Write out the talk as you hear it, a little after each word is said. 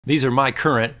These are my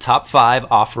current top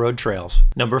 5 off-road trails.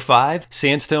 Number 5,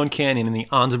 Sandstone Canyon in the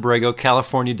Anza Borrego,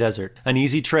 California desert. An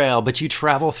easy trail, but you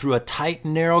travel through a tight,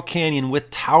 narrow canyon with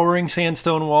towering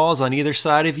sandstone walls on either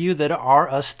side of you that are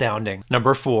astounding.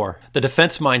 Number 4, the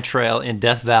Defense Mine Trail in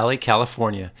Death Valley,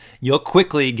 California. You'll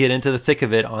quickly get into the thick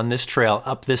of it on this trail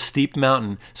up this steep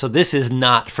mountain, so this is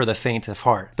not for the faint of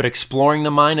heart. But exploring the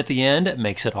mine at the end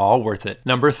makes it all worth it.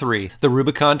 Number 3, the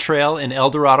Rubicon Trail in El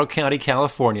Dorado County,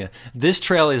 California. This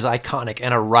trail is iconic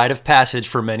and a rite of passage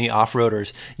for many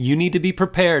off-roaders. You need to be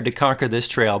prepared to conquer this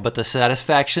trail, but the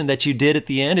satisfaction that you did at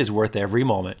the end is worth every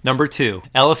moment. Number 2,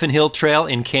 Elephant Hill Trail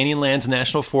in Canyonlands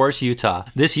National Forest, Utah.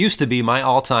 This used to be my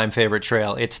all-time favorite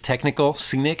trail. It's technical,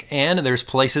 scenic, and there's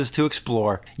places to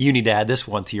explore. You need to add this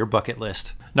one to your bucket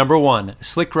list. Number 1,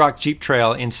 Slick Rock Jeep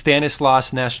Trail in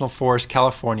Stanislaus National Forest,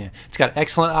 California. It's got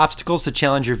excellent obstacles to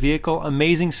challenge your vehicle,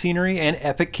 amazing scenery, and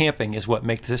epic camping is what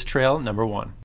makes this trail number 1.